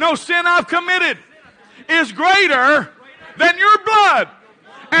 no sin I've committed is greater than your blood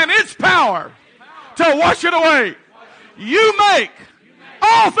and its power to wash it away. You make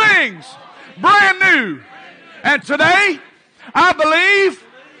all things brand new. And today, I believe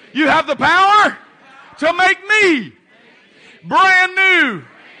you have the power to make me brand new.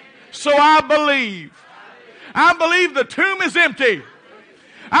 So I believe. I believe the tomb is empty.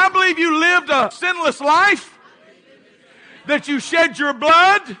 I believe you lived a sinless life, that you shed your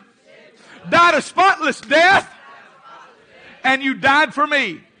blood, died a spotless death, and you died for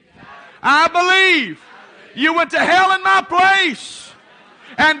me. I believe you went to hell in my place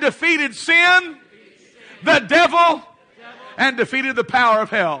and defeated sin, the devil, and defeated the power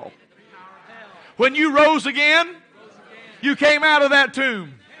of hell. When you rose again, you came out of that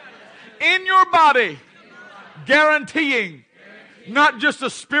tomb in your body, guaranteeing not just a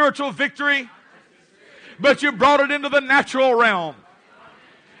spiritual victory, but you brought it into the natural realm.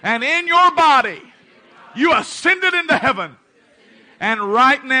 And in your body, you ascended into heaven. And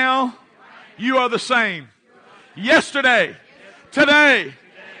right now, you are the same. Yesterday, today,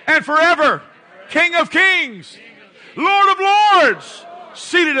 and forever. King of kings, Lord of lords,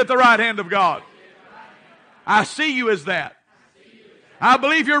 seated at the right hand of God. I see you as that. I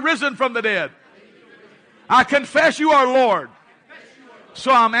believe you're risen from the dead. I confess you are Lord. So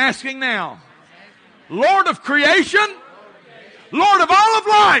I'm asking now, Lord of creation, Lord of all of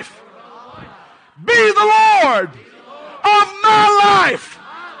life, be the Lord of my life.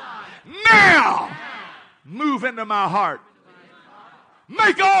 Now, move into my heart.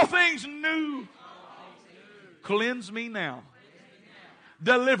 Make all things new. Cleanse me now.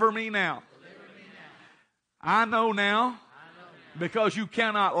 Deliver me now. I know now, because you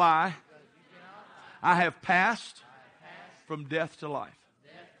cannot lie, I have passed from death to life.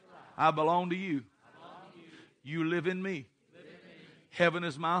 I belong to you. You live in me. Heaven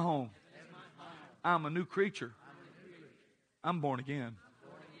is my home. I'm a new creature. I'm born again.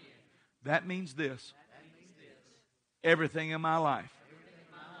 That means this. Everything in my life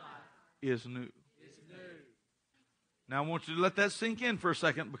is new. Now I want you to let that sink in for a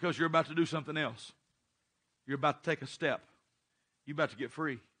second, because you're about to do something else. You're about to take a step. You're about to get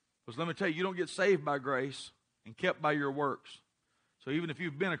free. Because let me tell you, you don't get saved by grace and kept by your works. So even if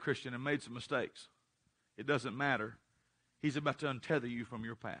you've been a Christian and made some mistakes, it doesn't matter. He's about to untether you from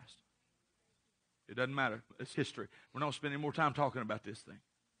your past. It doesn't matter. It's history. We're not spending more time talking about this thing.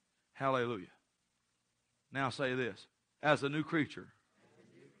 Hallelujah. Now say this. As a new creature,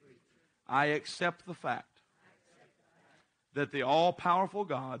 I accept the fact that the all-powerful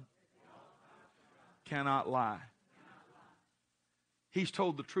God cannot lie. He's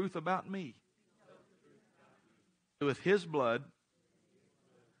told the truth about me. With His blood,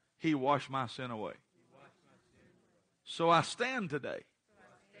 He washed my sin away. So I stand today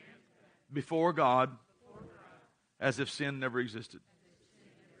before God as if sin never existed.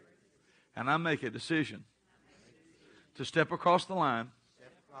 And I make a decision to step across the line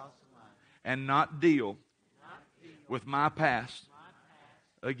and not deal with my past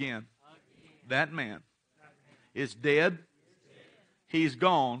again. That man is dead. He's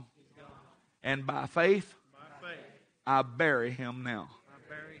gone. And by faith, I bury him now.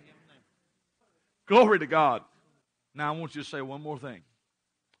 Glory to God. Now I want you to say one more thing.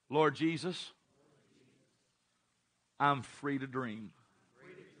 Lord Jesus, I'm free to dream.